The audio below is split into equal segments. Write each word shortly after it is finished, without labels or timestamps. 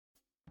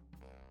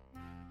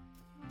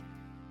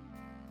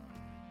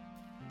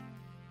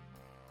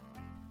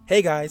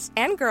Hey guys,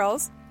 and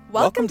girls,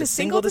 welcome to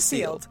Single to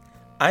Sealed.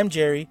 I'm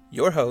Jerry,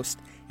 your host,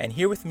 and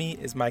here with me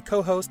is my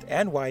co-host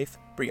and wife,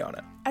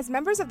 Brianna. As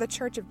members of the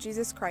Church of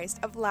Jesus Christ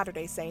of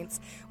Latter-day Saints,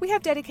 we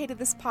have dedicated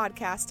this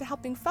podcast to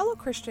helping fellow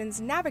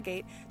Christians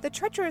navigate the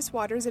treacherous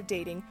waters of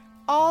dating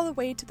all the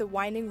way to the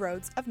winding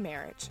roads of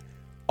marriage.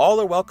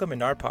 All are welcome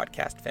in our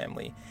podcast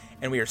family,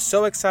 and we are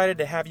so excited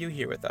to have you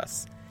here with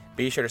us.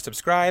 Be sure to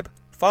subscribe,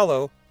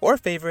 follow, or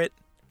favorite.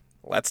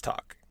 Let's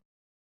talk.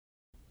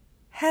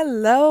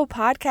 Hello,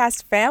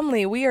 podcast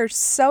family. We are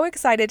so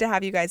excited to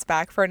have you guys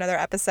back for another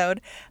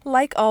episode.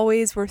 Like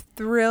always, we're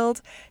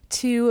thrilled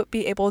to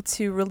be able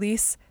to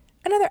release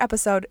another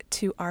episode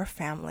to our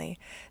family.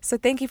 So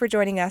thank you for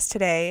joining us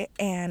today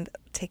and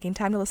taking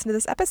time to listen to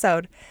this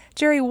episode.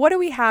 Jerry, what do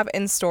we have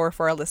in store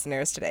for our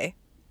listeners today,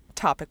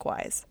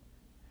 topic-wise?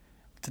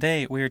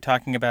 Today, we are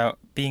talking about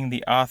being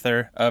the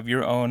author of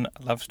your own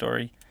love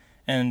story.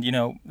 And,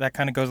 that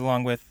kind of goes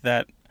along with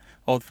that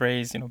old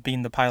phrase,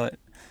 being the pilot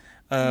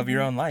of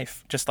your own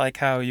life. Just like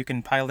how you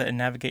can pilot and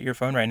navigate your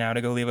phone right now to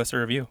go leave us a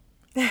review.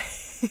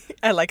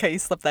 I like how you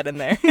slipped that in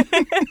there.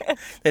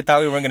 They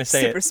thought we weren't going to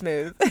say Super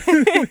smooth.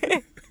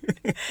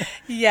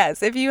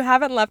 Yes, if you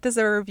haven't left us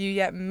a review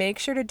yet, make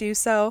sure to do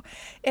so.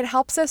 It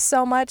helps us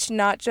so much,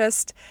 not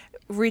just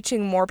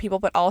reaching more people,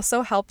 but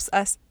also helps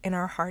us in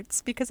our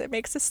hearts because it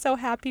makes us so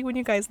happy when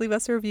you guys leave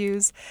us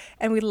reviews.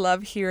 And we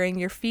love hearing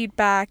your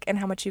feedback and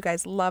how much you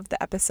guys love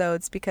the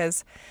episodes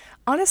because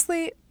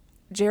honestly,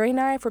 Jerry and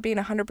I, if we're being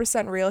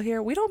 100% real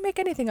here, we don't make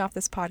anything off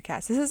this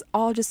podcast. This is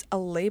all just a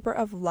labor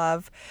of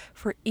love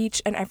for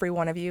each and every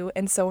one of you.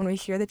 And so when we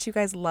hear that you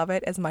guys love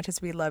it as much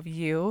as we love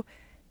you,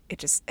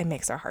 it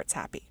makes our hearts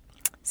happy.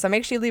 So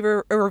make sure you leave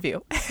a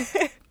review.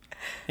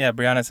 Yeah,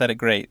 Brianna said it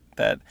great,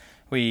 that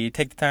we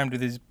take the time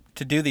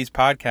to do these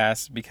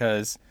podcasts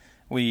because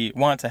we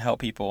want to help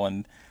people.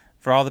 And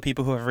for all the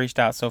people who have reached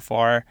out so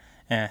far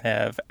and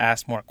have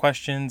asked more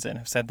questions and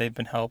have said they've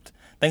been helped,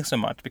 thanks so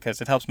much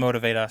because it helps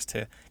motivate us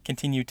to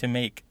continue to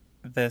make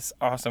this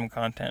awesome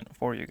content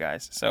for you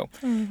guys. So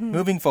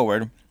moving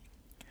forward,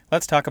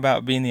 let's talk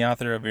about being the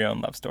author of your own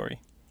love story.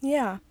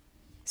 Yeah.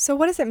 So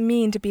what does it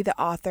mean to be the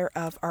author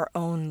of our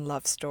own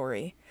love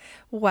story?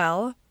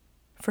 Well,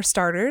 for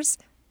starters,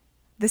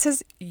 this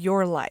is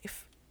your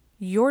life,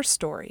 your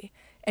story,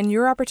 and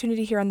your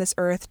opportunity here on this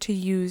earth to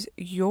use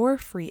your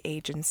free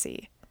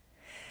agency.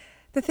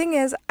 The thing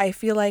is, I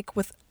feel like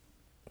with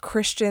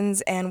Christians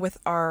and with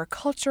our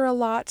culture a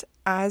lot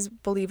as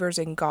believers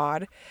in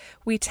God,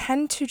 we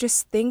tend to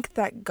just think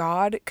that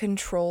God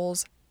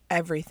controls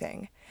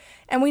everything.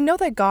 And we know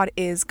that God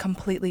is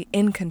completely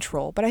in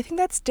control, but I think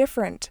that's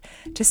different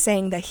to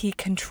saying that he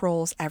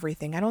controls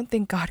everything. I don't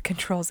think God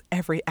controls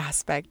every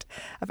aspect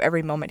of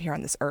every moment here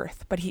on this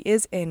earth, but he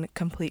is in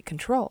complete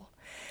control.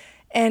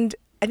 And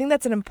I think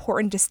that's an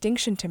important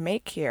distinction to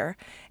make here.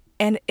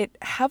 And it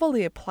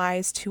heavily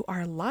applies to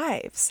our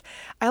lives.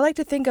 I like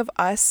to think of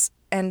us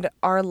and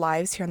our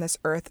lives here on this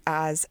earth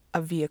as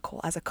a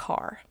vehicle, as a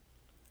car.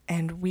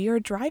 And we are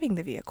driving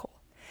the vehicle.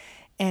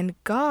 And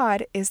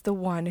God is the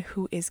one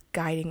who is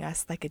guiding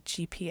us like a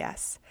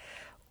GPS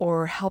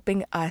or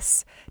helping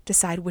us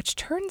decide which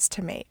turns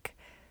to make.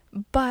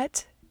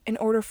 But in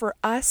order for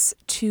us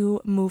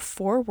to move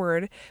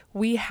forward,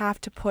 we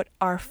have to put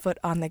our foot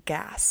on the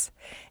gas.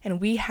 And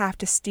we have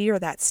to steer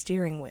that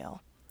steering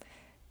wheel.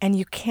 And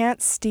you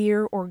can't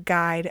steer or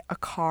guide a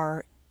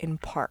car in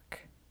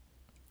park.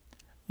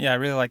 Yeah, I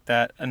really like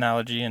that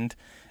analogy. And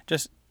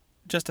just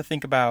to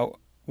think about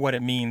what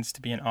it means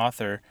to be an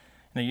author,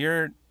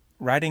 you're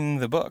writing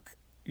the book.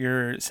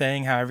 You're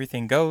saying how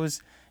everything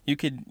goes. You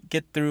could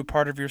get through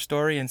part of your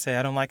story and say,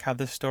 I don't like how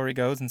this story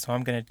goes, and so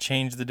I'm going to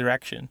change the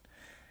direction.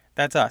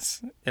 That's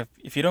us.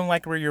 If you don't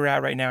like where you're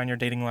at right now in your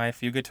dating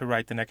life, you get to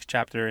write the next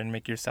chapter and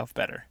make yourself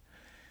better.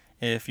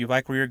 If you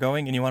like where you're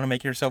going and you want to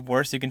make yourself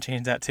worse, you can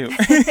change that too.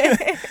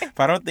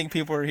 But I don't think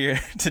people are here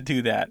to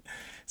do that.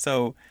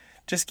 So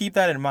just keep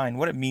that in mind,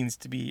 what it means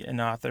to be an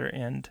author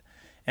and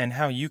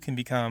how you can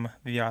become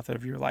the author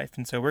of your life.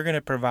 And so we're going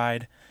to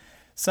provide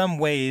some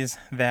ways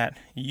that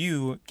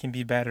you can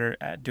be better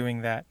at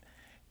doing that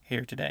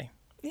here today.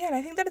 Yeah, and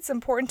I think that it's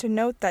important to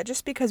note that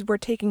just because we're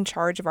taking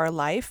charge of our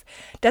life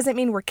doesn't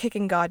mean we're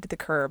kicking God to the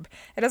curb.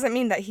 It doesn't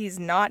mean that he's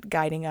not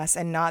guiding us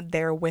and not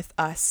there with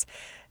us,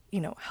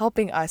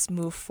 helping us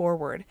move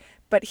forward.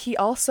 But he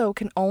also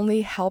can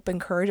only help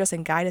encourage us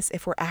and guide us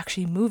if we're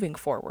actually moving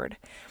forward.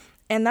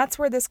 And that's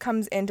where this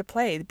comes into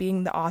play,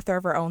 being the author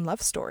of our own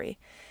love story.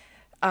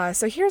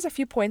 So here's a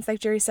few points, like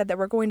Jerry said, that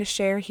we're going to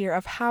share here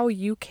of how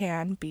you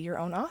can be your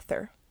own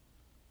author.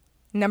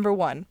 Number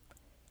 1,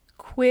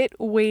 quit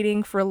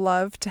waiting for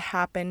love to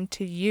happen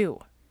to you.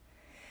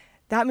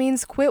 That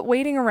means quit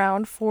waiting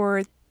around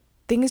for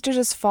things to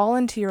just fall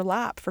into your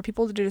lap, for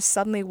people to just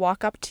suddenly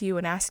walk up to you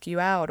and ask you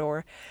out,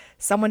 or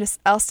someone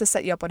else to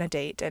set you up on a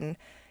date, and,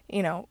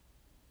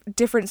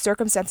 different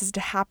circumstances to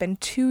happen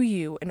to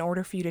you in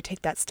order for you to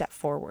take that step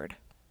forward.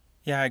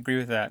 Yeah, I agree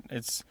with that.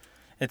 It's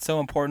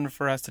so important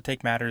for us to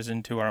take matters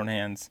into our own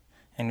hands.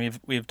 And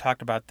we've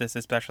talked about this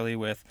especially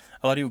with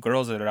a lot of you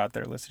girls that are out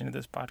there listening to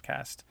this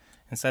podcast.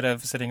 Instead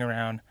of sitting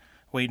around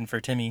waiting for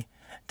Timmy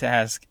to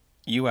ask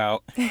you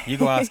out, you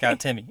go ask out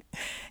Timmy.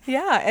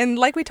 Yeah, and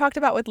like we talked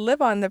about with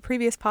Liv on the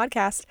previous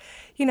podcast,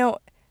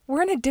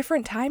 we're in a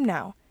different time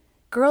now.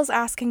 Girls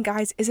asking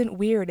guys isn't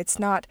weird. It's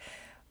not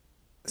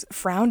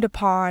frowned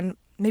upon,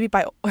 maybe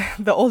by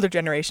the older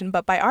generation,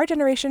 but by our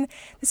generation,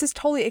 this is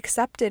totally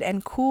accepted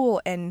and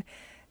cool and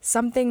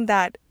something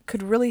that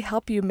could really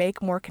help you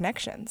make more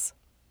connections.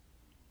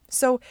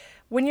 So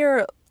when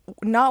you're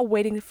not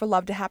waiting for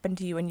love to happen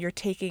to you and you're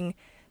taking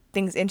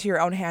things into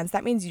your own hands,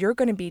 that means you're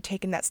going to be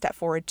taking that step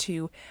forward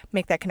to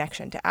make that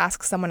connection, to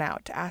ask someone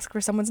out, to ask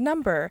for someone's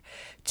number,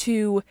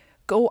 to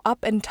go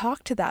up and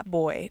talk to that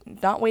boy,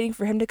 not waiting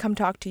for him to come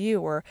talk to you,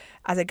 or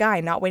as a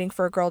guy, not waiting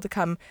for a girl to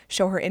come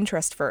show her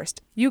interest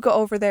first. You go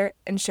over there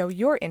and show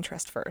your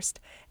interest first.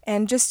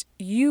 And just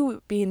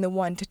you being the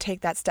one to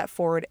take that step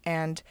forward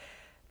and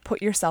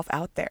put yourself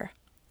out there.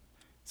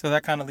 So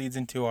that kind of leads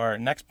into our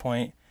next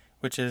point,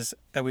 which is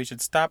that we should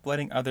stop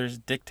letting others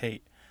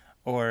dictate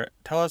or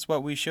tell us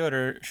what we should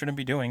or shouldn't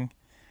be doing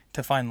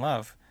to find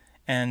love.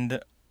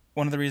 And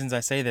one of the reasons I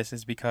say this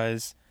is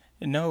because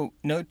no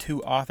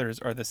two authors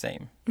are the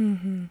same.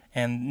 Mm-hmm.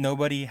 And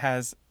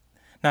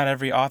not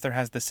every author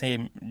has the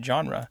same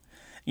genre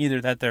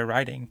either that they're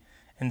writing.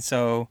 And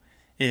so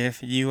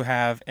if you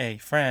have a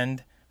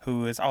friend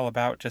who is all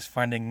about just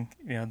finding,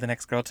 the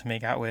next girl to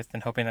make out with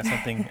and hoping that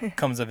something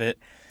comes of it,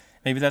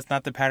 maybe that's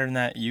not the pattern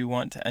that you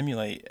want to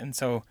emulate. And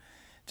so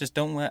just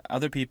don't let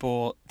other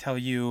people tell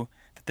you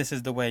that this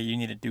is the way you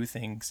need to do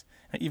things.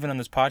 Even on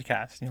this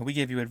podcast, we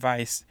give you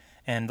advice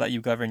and let you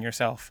govern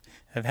yourself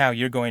of how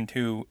you're going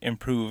to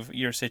improve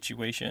your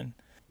situation.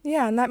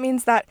 Yeah, and that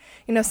means that,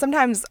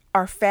 sometimes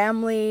our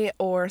family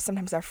or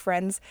sometimes our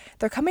friends,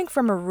 they're coming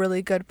from a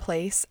really good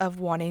place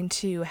of wanting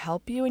to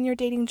help you in your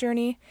dating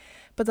journey,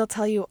 but they'll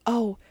tell you,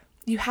 oh,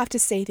 you have to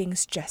say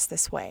things just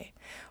this way,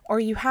 or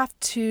you have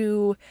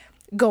to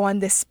go on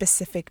this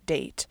specific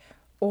date,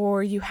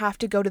 or you have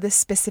to go to this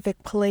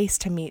specific place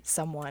to meet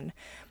someone.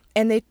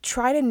 And they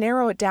try to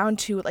narrow it down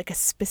to like a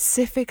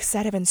specific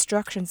set of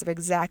instructions of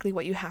exactly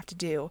what you have to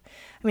do.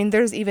 I mean,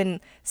 there's even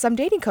some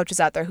dating coaches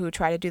out there who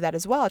try to do that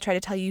as well. Try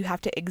to tell you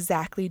have to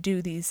exactly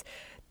do these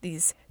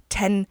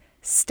 10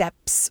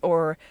 steps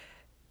or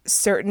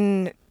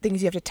certain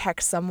things you have to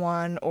text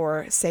someone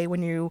or say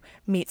when you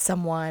meet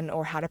someone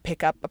or how to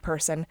pick up a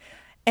person.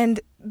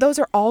 And those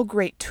are all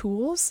great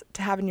tools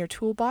to have in your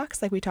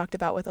toolbox, like we talked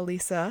about with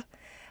Elisa.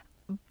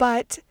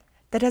 But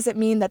that doesn't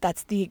mean that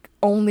that's the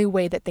only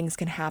way that things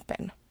can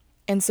happen.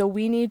 And so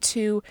we need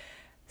to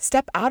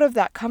step out of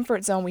that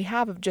comfort zone we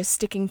have of just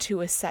sticking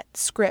to a set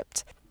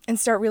script and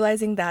start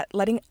realizing that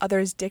letting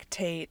others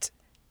dictate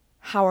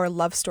how our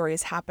love story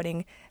is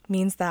happening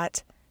means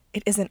that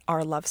it isn't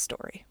our love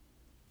story.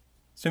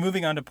 So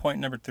moving on to point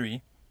number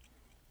 3,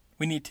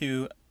 we need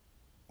to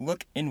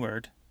look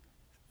inward,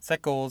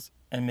 set goals,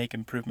 and make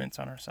improvements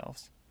on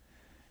ourselves.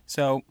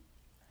 So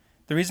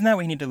the reason that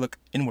we need to look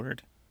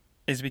inward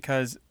is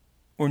because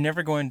we're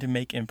never going to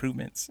make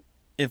improvements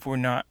if we're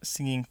not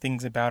seeing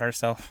things about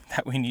ourselves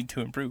that we need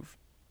to improve.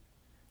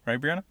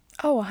 Right, Brianna?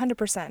 Oh,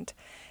 100%.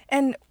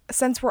 And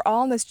since we're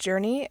all on this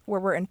journey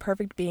where we're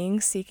imperfect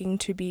beings seeking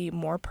to be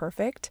more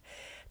perfect,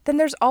 then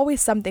there's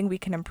always something we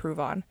can improve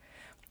on.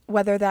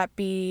 Whether that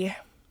be,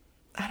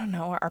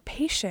 our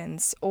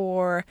patience,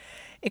 or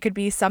it could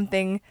be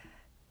something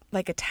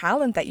like a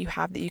talent that you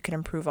have that you can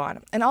improve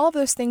on. And all of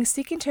those things,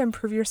 seeking to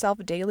improve yourself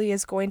daily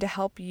is going to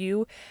help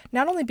you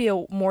not only be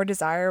a more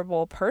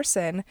desirable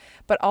person,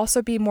 but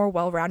also be more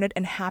well-rounded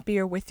and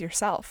happier with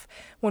yourself.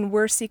 When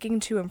we're seeking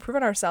to improve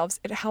on ourselves,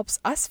 it helps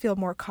us feel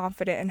more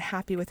confident and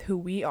happy with who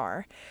we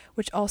are,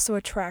 which also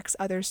attracts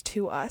others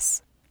to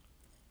us.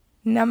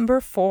 Number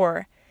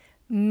 4,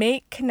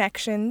 make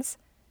connections.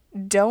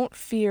 Don't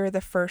fear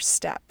the first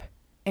step.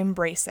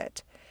 Embrace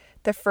it.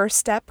 The first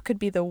step could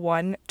be the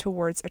one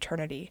towards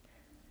eternity.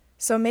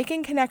 So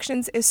making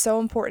connections is so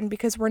important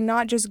because we're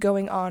not just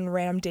going on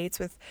random dates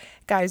with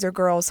guys or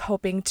girls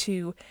hoping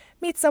to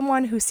meet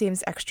someone who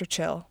seems extra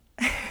chill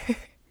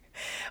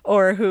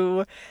or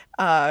who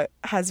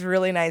has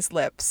really nice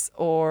lips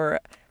or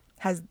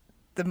has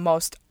the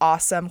most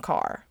awesome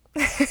car.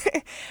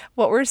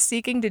 What we're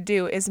seeking to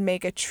do is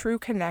make a true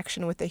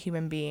connection with a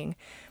human being.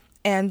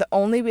 And the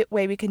only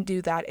way we can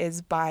do that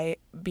is by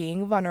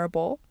being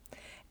vulnerable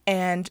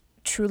and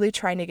truly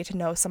trying to get to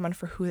know someone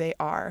for who they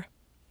are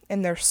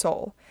in their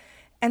soul.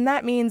 And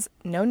that means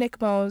no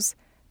nickmos.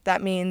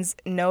 That means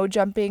no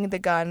jumping the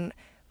gun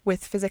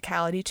with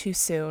physicality too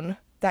soon.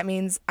 That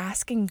means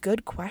asking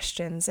good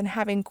questions and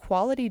having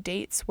quality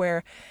dates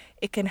where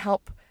it can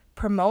help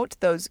promote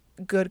those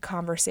good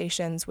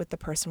conversations with the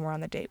person we're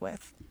on the date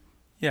with.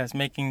 Yes,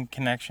 making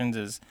connections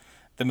is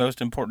the most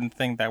important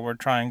thing that we're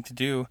trying to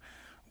do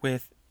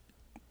with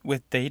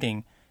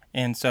dating.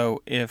 And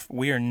so if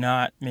we are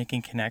not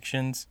making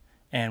connections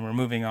and we're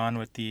moving on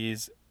with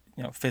these,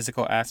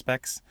 physical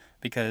aspects,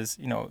 because,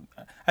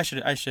 I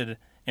should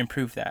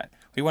improve that.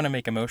 We want to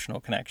make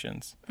emotional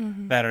connections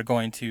that are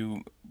going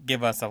to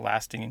give us a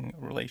lasting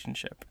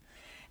relationship.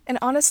 And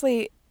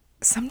honestly,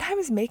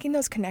 sometimes making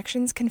those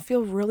connections can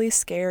feel really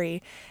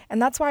scary.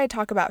 And that's why I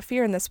talk about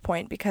fear in this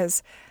point,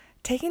 because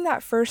taking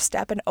that first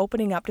step and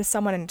opening up to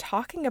someone and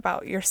talking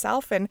about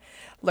yourself and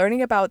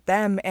learning about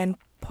them and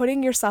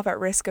putting yourself at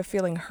risk of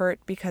feeling hurt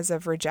because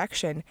of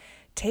rejection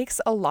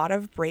takes a lot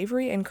of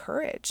bravery and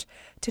courage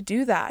to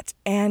do that.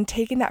 And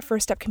taking that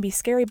first step can be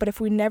scary, but if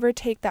we never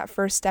take that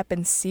first step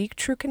and seek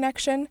true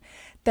connection,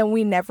 then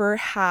we never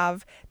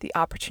have the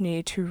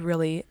opportunity to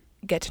really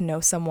get to know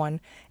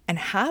someone and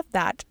have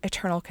that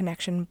eternal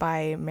connection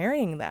by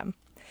marrying them.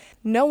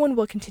 No one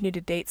will continue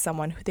to date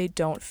someone who they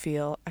don't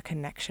feel a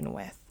connection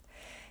with.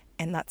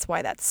 And that's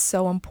why that's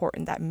so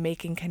important, that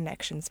making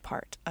connections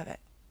part of it.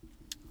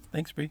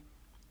 Thanks, Bree.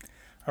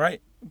 All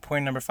right,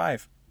 point number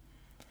 5.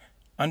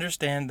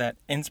 Understand that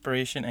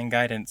inspiration and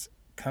guidance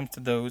comes to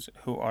those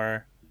who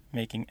are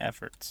making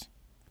efforts.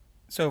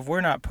 So if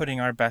we're not putting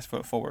our best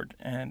foot forward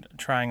and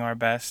trying our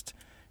best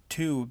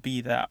to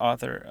be that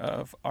author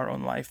of our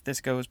own life,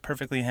 this goes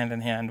perfectly hand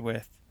in hand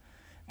with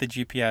the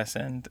GPS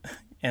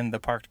and the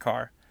parked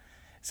car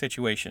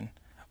situation.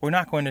 We're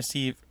not going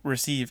to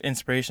receive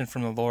inspiration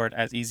from the Lord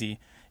as easy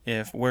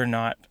if we're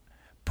not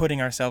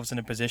putting ourselves in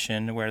a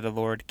position where the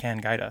Lord can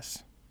guide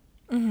us.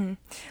 Mm-hmm.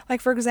 Like,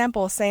 for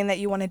example, saying that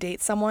you want to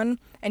date someone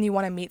and you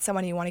want to meet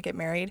someone and you want to get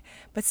married,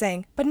 but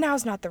saying, but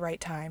now's not the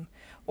right time,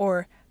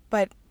 or,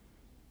 but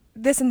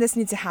this and this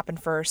needs to happen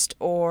first,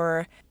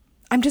 or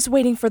I'm just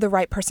waiting for the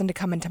right person to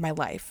come into my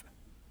life.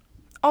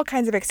 All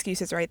kinds of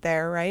excuses right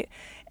there, right?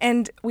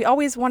 And we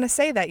always want to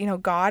say that,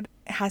 God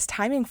has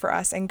timing for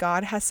us and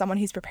God has someone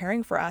he's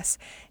preparing for us.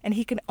 And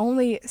he can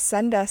only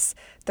send us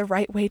the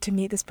right way to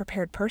meet this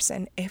prepared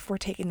person if we're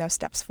taking those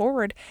steps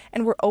forward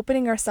and we're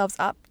opening ourselves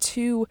up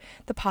to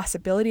the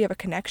possibility of a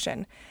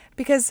connection.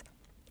 Because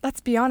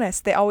let's be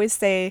honest, they always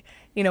say,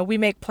 we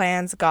make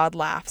plans, God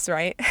laughs,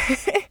 right?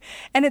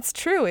 And it's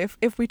true.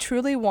 If we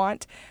truly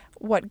want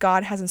what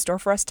God has in store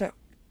for us to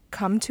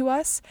come to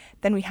us,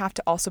 then we have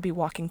to also be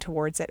walking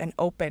towards it and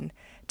open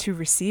to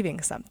receiving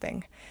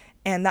something.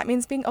 And that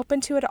means being open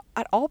to it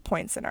at all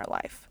points in our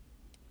life.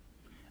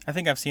 I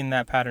think I've seen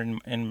that pattern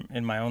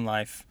in my own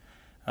life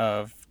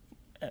of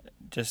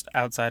just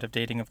outside of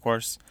dating, of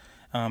course,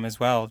 as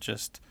well.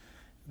 Just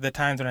the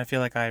times when I feel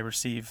like I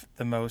receive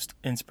the most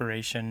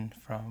inspiration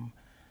from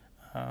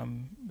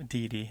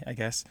deity, I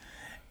guess,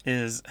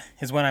 is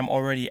when I'm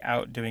already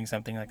out doing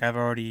something. Like I've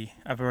already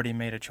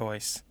made a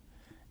choice,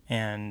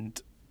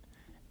 and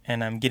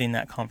I'm getting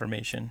that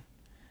confirmation,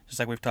 just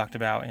like we've talked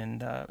about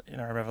in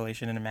our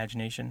Revelation and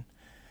Imagination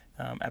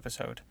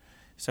episode.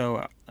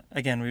 So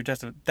again, we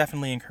just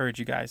definitely encourage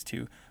you guys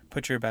to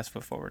put your best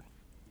foot forward.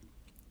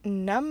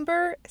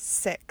 Number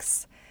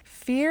 6,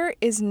 fear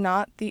is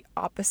not the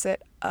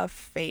opposite of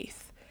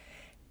faith,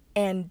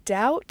 and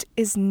doubt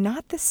is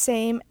not the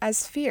same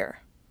as fear.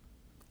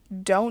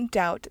 Don't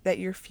doubt that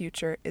your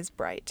future is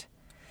bright.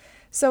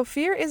 So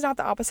fear is not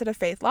the opposite of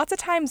faith. Lots of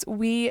times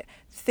we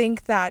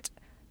think that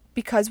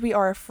because we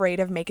are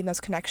afraid of making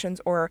those connections,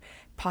 or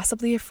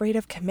possibly afraid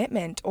of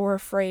commitment, or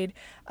afraid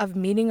of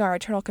meeting our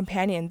eternal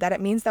companion, that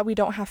it means that we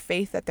don't have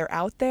faith that they're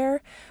out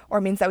there,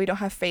 or means that we don't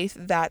have faith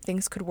that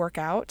things could work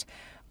out,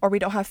 or we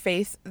don't have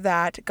faith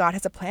that God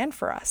has a plan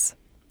for us.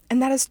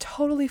 And that is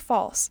totally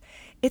false.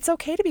 It's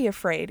okay to be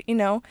afraid.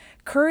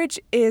 Courage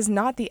is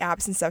not the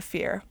absence of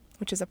fear,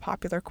 which is a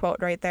popular quote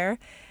right there.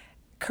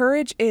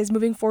 Courage is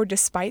moving forward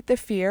despite the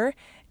fear.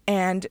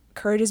 And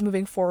courage is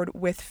moving forward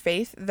with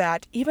faith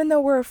that even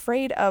though we're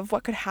afraid of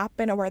what could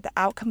happen or what the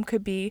outcome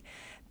could be,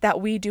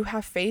 that we do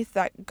have faith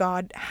that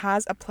God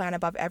has a plan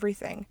above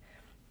everything.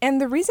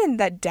 And the reason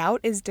that doubt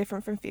is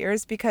different from fear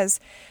is because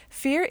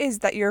fear is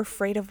that you're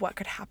afraid of what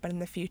could happen in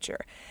the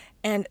future.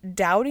 And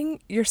doubting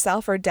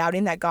yourself or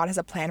doubting that God has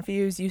a plan for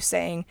you is you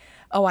saying,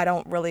 oh, I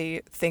don't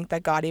really think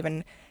that God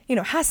even,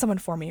 has someone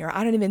for me, or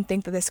I don't even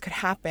think that this could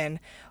happen,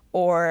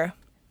 or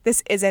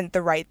this isn't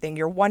the right thing.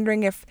 You're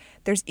wondering if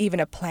there's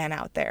even a plan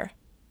out there.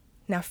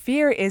 Now,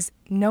 fear is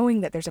knowing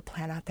that there's a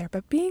plan out there,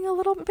 but being a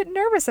little bit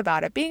nervous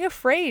about it, being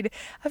afraid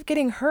of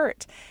getting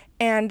hurt.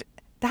 And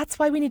that's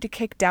why we need to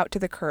kick doubt to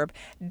the curb.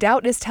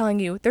 Doubt is telling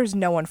you there's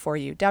no one for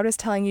you. Doubt is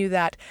telling you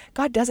that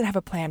God doesn't have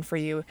a plan for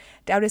you.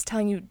 Doubt is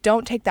telling you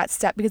don't take that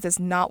step because it's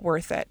not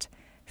worth it.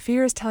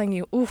 Fear is telling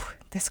you, ooh,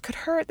 this could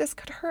hurt. This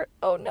could hurt.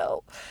 Oh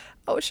no.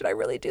 Oh, should I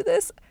really do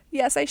this?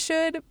 Yes, I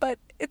should, but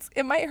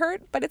it might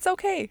hurt, but it's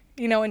okay,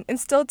 and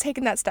still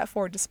taking that step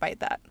forward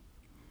despite that.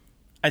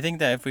 I think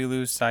that if we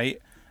lose sight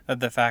of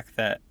the fact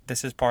that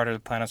this is part of the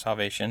plan of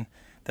salvation,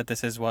 that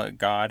this is what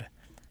God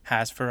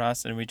has for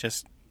us, and we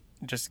just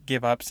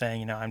give up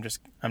saying, I'm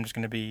just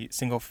going to be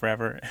single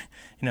forever,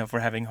 if we're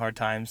having hard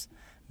times,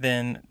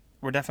 then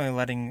we're definitely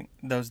letting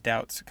those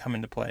doubts come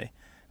into play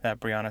that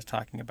Brianna's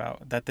talking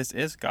about, that this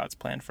is God's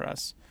plan for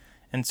us.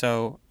 And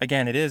so,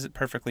 again, it is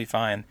perfectly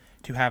fine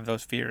to have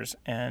those fears,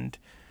 and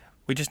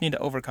we just need to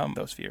overcome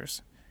those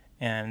fears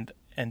and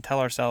tell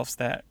ourselves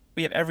that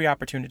we have every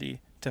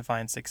opportunity to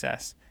find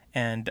success.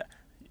 And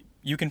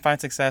you can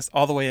find success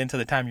all the way into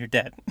the time you're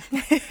dead.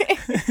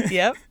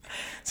 Yep.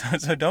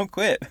 So don't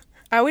quit.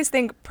 I always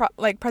think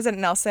like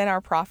President Nelson,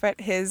 our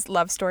prophet, his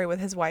love story with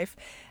his wife,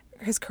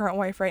 his current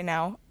wife right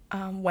now,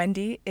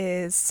 Wendy,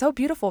 is so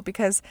beautiful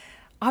because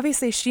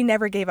obviously she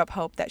never gave up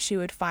hope that she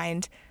would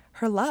find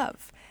her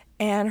love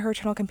and her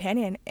eternal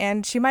companion.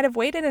 And she might have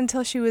waited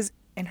until she was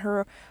in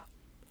her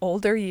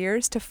older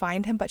years to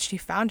find him, but she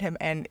found him,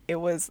 and it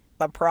was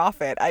the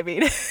prophet. I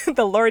mean,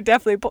 the Lord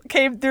definitely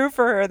came through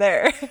for her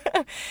there.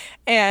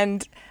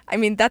 And I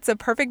mean, that's a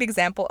perfect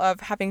example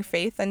of having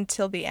faith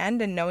until the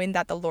end and knowing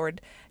that the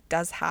Lord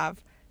does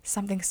have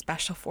something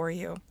special for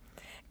you.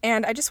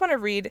 And I just want to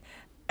read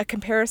a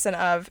comparison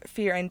of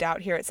fear and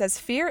doubt here. It says,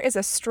 fear is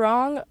a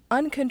strong,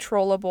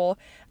 uncontrollable,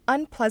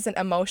 unpleasant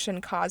emotion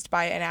caused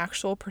by an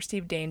actual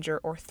perceived danger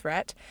or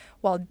threat,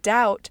 while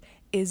doubt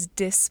is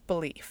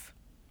disbelief.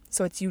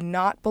 So it's you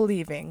not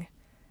believing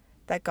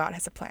that God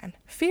has a plan.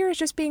 Fear is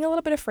just being a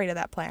little bit afraid of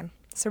that plan.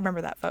 So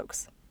remember that,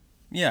 folks.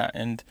 Yeah,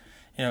 and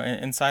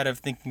inside of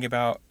thinking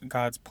about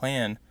God's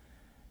plan,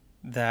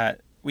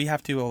 that we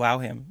have to allow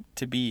him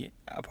to be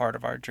a part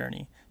of our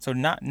journey. So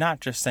not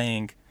just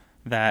saying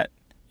that,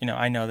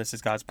 I know this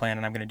is God's plan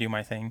and I'm going to do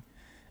my thing,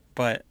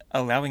 but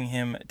allowing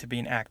him to be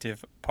an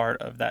active part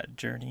of that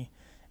journey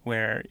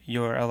where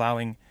you're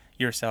allowing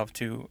yourself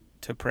to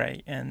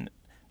pray and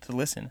to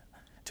listen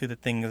to the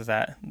things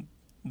that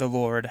the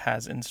Lord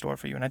has in store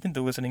for you. And I think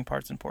the listening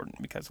part's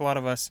important because a lot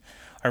of us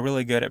are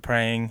really good at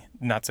praying,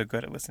 not so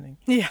good at listening.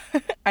 Yeah,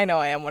 I know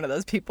I am one of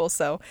those people.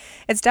 So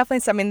it's definitely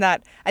something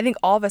that I think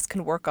all of us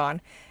can work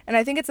on. And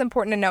I think it's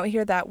important to note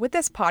here that with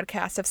this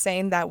podcast of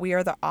saying that we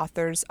are the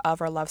authors of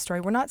our love story,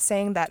 we're not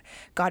saying that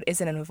God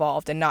isn't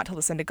involved and not to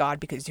listen to God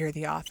because you're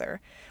the author.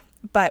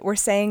 But we're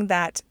saying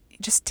that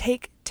just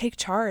take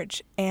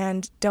charge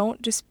and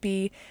don't just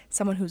be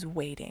someone who's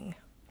waiting.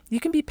 You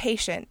can be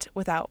patient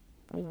without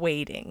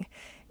waiting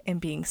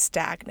and being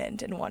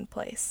stagnant in one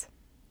place.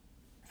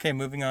 Okay,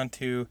 moving on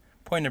to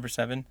point number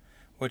 7,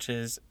 which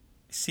is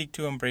seek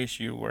to embrace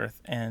your worth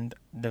and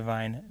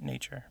divine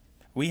nature.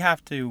 We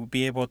have to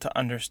be able to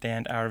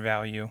understand our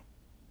value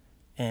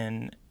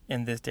in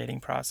this dating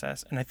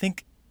process. And I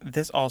think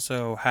this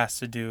also has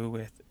to do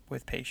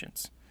with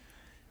patience.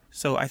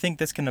 So I think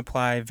this can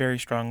apply very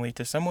strongly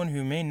to someone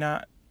who may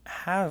not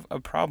have a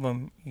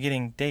problem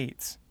getting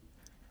dates,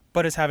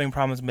 but is having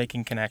problems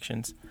making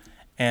connections,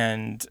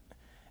 and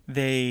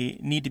they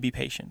need to be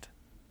patient.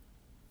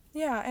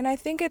 Yeah, and I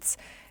think it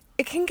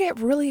can get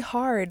really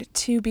hard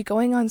to be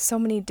going on so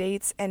many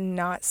dates and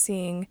not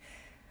seeing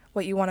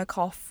what you want to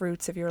call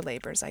fruits of your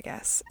labors, I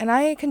guess. And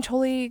I can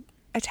totally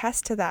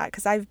attest to that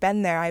because I've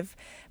been there. I've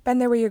been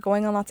there where you're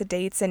going on lots of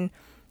dates and,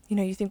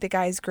 you think the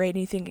guy's great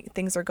and you think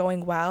things are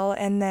going well,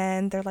 and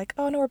then they're like,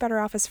 oh, no, we're better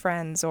off as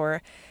friends,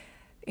 or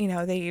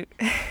they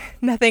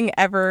nothing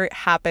ever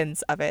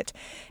happens of it.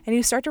 And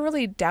you start to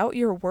really doubt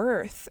your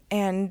worth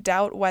and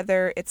doubt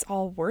whether it's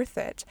all worth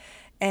it.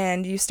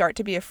 And you start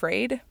to be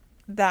afraid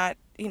that,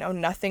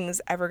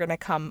 nothing's ever going to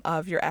come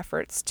of your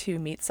efforts to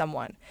meet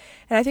someone.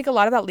 And I think a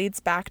lot of that leads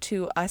back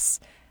to us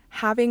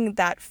having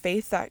that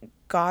faith that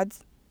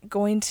God's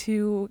going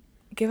to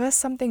give us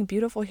something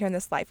beautiful here in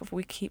this life if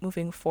we keep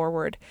moving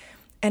forward.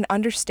 And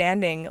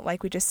understanding,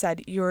 like we just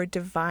said, your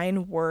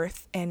divine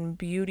worth and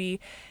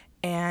beauty,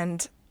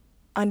 and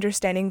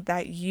understanding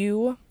that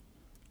you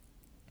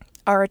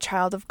are a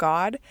child of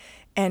God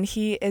and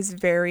he is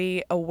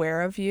very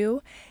aware of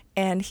you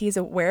and he's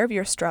aware of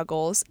your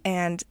struggles,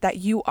 and that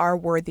you are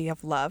worthy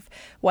of love.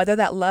 Whether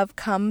that love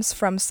comes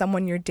from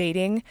someone you're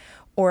dating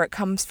or it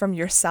comes from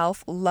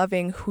yourself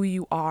loving who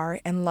you are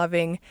and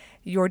loving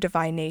your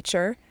divine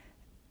nature,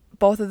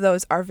 both of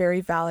those are very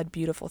valid,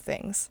 beautiful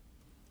things.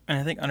 And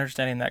I think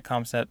understanding that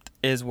concept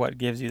is what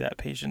gives you that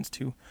patience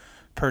to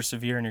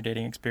persevere in your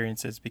dating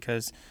experiences,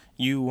 because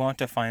you want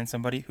to find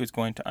somebody who's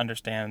going to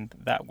understand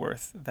that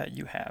worth that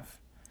you have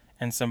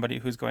and somebody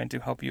who's going to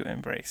help you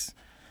embrace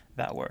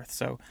that worth.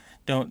 So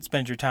don't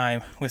spend your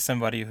time with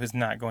somebody who's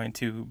not going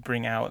to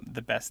bring out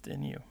the best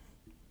in you.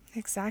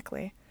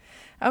 Exactly.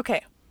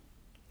 Okay,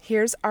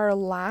 here's our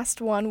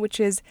last one, which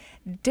is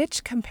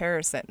ditch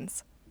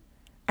comparisons.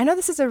 I know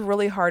this is a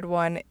really hard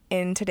one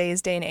in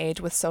today's day and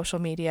age with social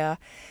media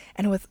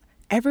and with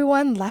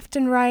everyone left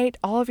and right.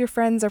 All of your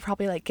friends are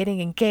probably like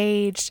getting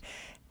engaged,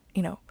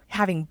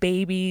 having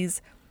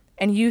babies,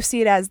 and you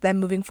see it as them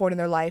moving forward in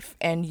their life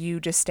and you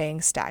just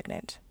staying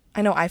stagnant.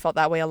 I know I felt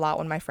that way a lot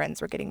when my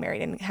friends were getting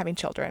married and having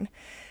children.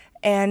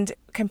 And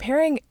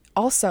comparing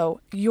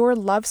also your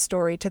love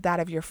story to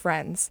that of your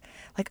friends.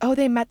 Like, oh,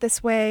 they met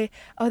this way.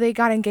 Oh, they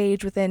got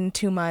engaged within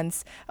 2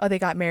 months. Oh, they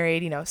got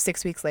married,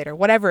 6 weeks later,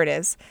 whatever it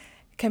is.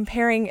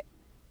 Comparing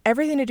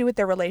everything to do with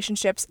their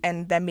relationships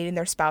and them meeting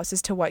their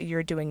spouses to what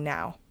you're doing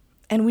now.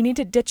 And we need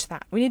to ditch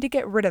that. We need to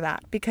get rid of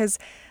that because,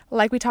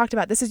 like we talked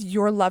about, this is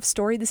your love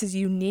story. This is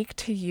unique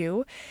to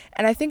you.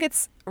 And I think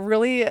it's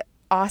really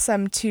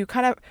awesome to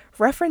kind of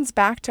reference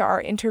back to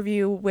our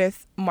interview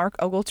with Mark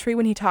Ogletree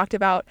when he talked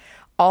about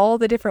all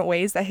the different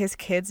ways that his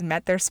kids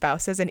met their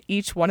spouses, and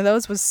each one of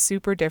those was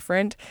super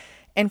different.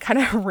 and kind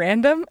of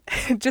random,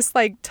 just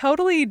like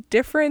totally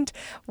different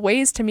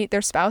ways to meet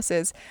their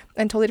spouses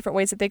and totally different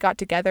ways that they got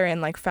together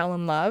and like fell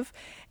in love.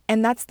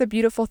 And that's the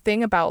beautiful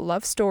thing about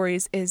love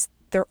stories is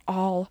they're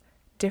all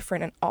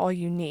different and all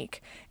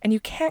unique, and you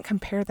can't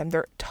compare them.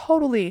 They're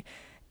totally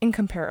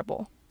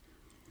incomparable.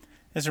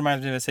 This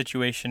reminds me of a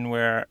situation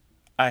where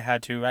I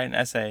had to write an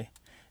essay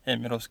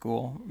in middle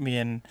school. Me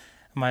and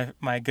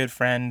my good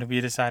friend,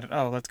 we decided,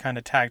 let's kind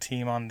of tag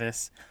team on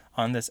this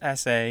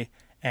essay.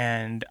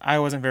 And I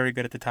wasn't very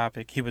good at the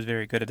topic. He was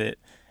very good at it.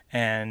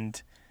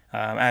 And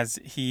as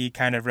he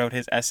kind of wrote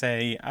his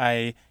essay,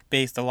 I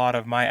based a lot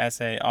of my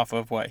essay off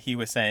of what he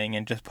was saying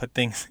and just put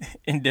things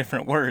in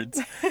different words.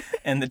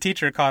 And the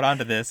teacher caught on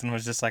to this and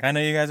was just like, I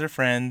know you guys are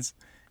friends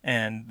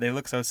and they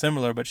look so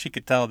similar, but she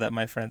could tell that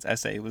my friend's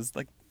essay was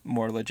like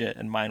more legit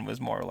and mine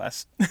was more or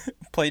less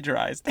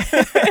plagiarized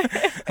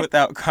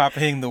without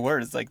copying the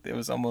words. Like it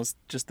was almost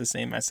just the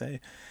same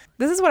essay.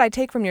 This is what I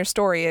take from your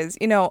story is,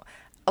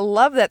 a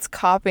love that's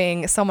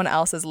copying someone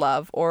else's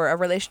love, or a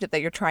relationship that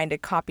you're trying to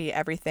copy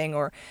everything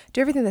or do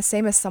everything the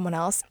same as someone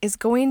else, is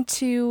going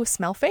to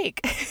smell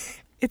fake.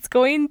 It's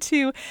going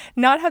to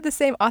not have the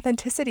same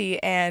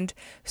authenticity and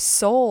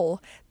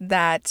soul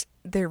that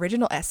the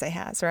original essay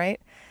has, right?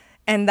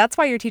 And that's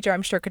why your teacher,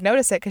 I'm sure, could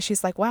notice it, because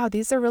she's like, wow,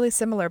 these are really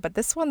similar, but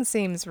this one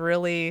seems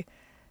really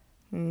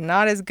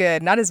not as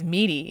good, not as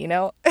meaty,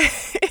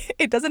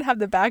 It doesn't have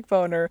the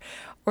backbone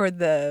or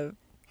the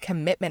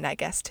commitment, I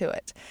guess, to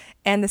it.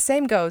 And the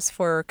same goes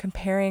for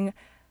comparing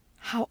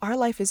how our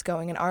life is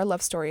going and our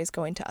love story is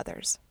going to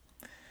others.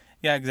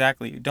 Yeah,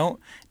 exactly.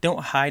 Don't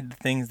hide the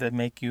things that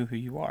make you who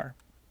you are.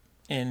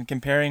 In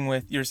comparing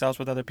with yourselves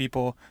with other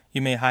people,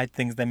 you may hide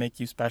things that make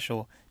you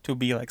special to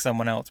be like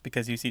someone else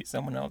because you see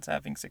someone else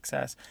having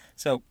success.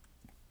 So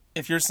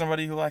if you're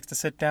somebody who likes to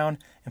sit down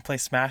and play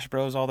Smash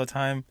Bros all the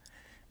time,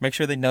 make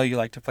sure they know you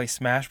like to play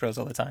Smash Bros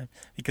all the time,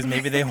 because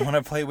maybe they want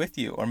to play with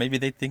you, or maybe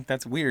they think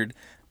that's weird.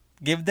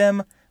 Give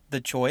them the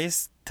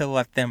choice to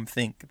let them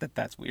think that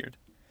that's weird.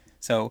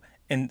 So,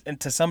 and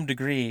to some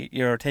degree,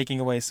 you're taking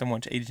away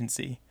someone's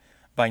agency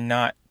by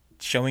not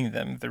showing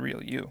them the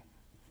real you.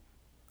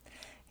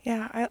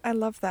 Yeah, I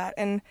love that.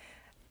 And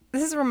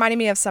this is reminding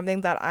me of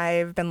something that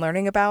I've been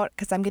learning about,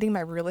 because I'm getting my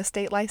real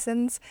estate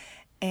license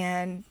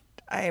and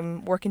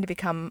I'm working to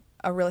become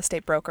a real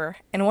estate broker.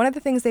 And one of the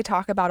things they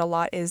talk about a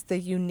lot is the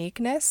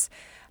uniqueness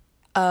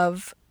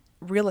of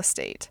real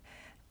estate.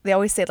 They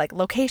always say like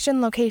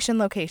location, location,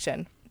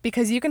 location,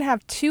 because you can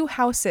have two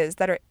houses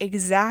that are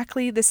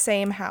exactly the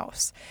same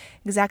house,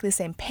 exactly the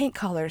same paint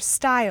colors,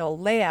 style,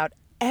 layout,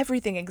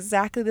 everything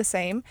exactly the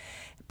same,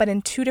 but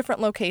in two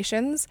different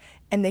locations,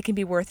 and they can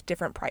be worth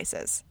different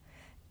prices.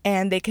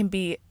 And they can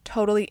be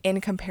totally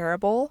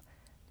incomparable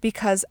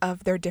because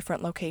of their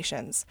different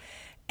locations.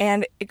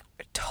 And it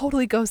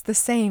totally goes the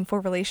same for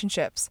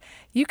relationships.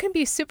 You can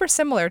be super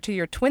similar to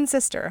your twin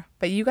sister,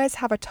 but you guys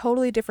have a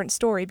totally different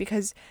story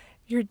because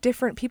you're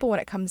different people when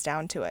it comes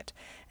down to it.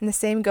 And the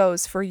same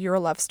goes for your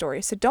love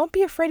story. So don't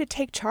be afraid to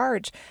take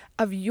charge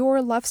of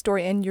your love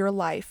story in your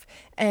life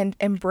and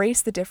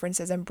embrace the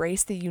differences,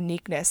 embrace the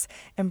uniqueness,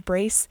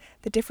 embrace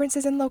the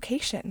differences in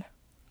location,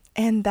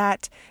 and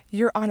that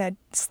you're on a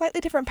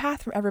slightly different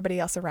path from everybody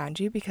else around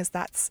you, because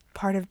that's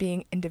part of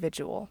being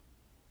individual.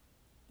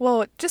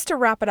 Well, just to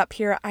wrap it up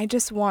here, I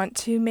just want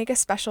to make a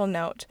special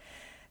note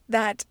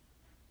that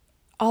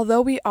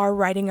although we are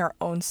writing our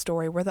own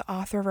story, we're the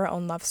author of our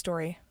own love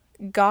story,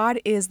 God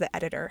is the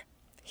editor.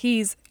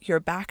 He's your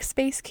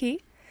backspace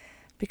key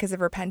because of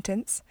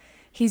repentance.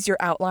 He's your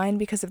outline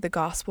because of the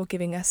gospel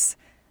giving us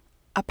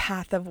a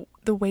path of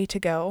the way to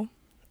go.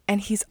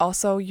 And he's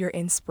also your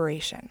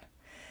inspiration.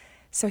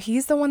 So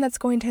he's the one that's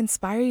going to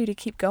inspire you to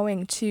keep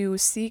going, to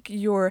seek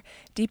your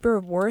deeper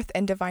worth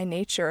and divine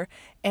nature,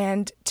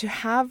 and to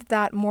have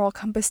that moral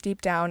compass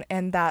deep down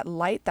and that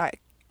light that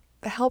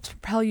helps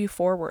propel you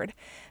forward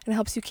and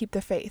helps you keep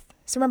the faith.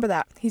 So remember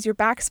that. He's your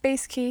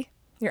backspace key,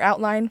 your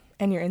outline,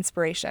 and your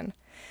inspiration.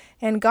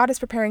 And God is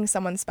preparing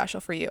someone special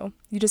for you.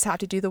 You just have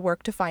to do the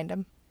work to find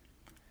him.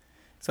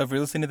 So if you're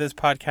listening to this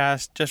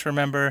podcast, just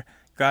remember,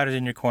 God is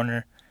in your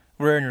corner.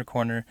 We're in your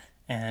corner.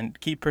 And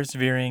keep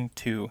persevering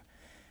to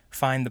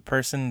find the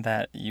person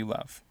that you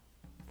love.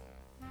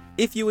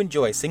 If you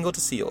enjoy Single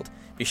to Sealed,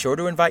 be sure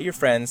to invite your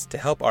friends to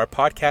help our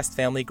podcast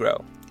family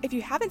grow. If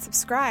you haven't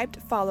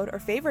subscribed, followed, or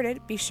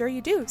favorited, be sure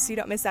you do so you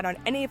don't miss out on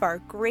any of our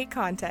great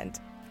content.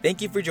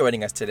 Thank you for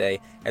joining us today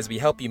as we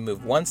help you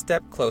move one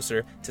step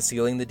closer to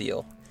sealing the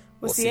deal.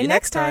 We'll see you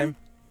next time.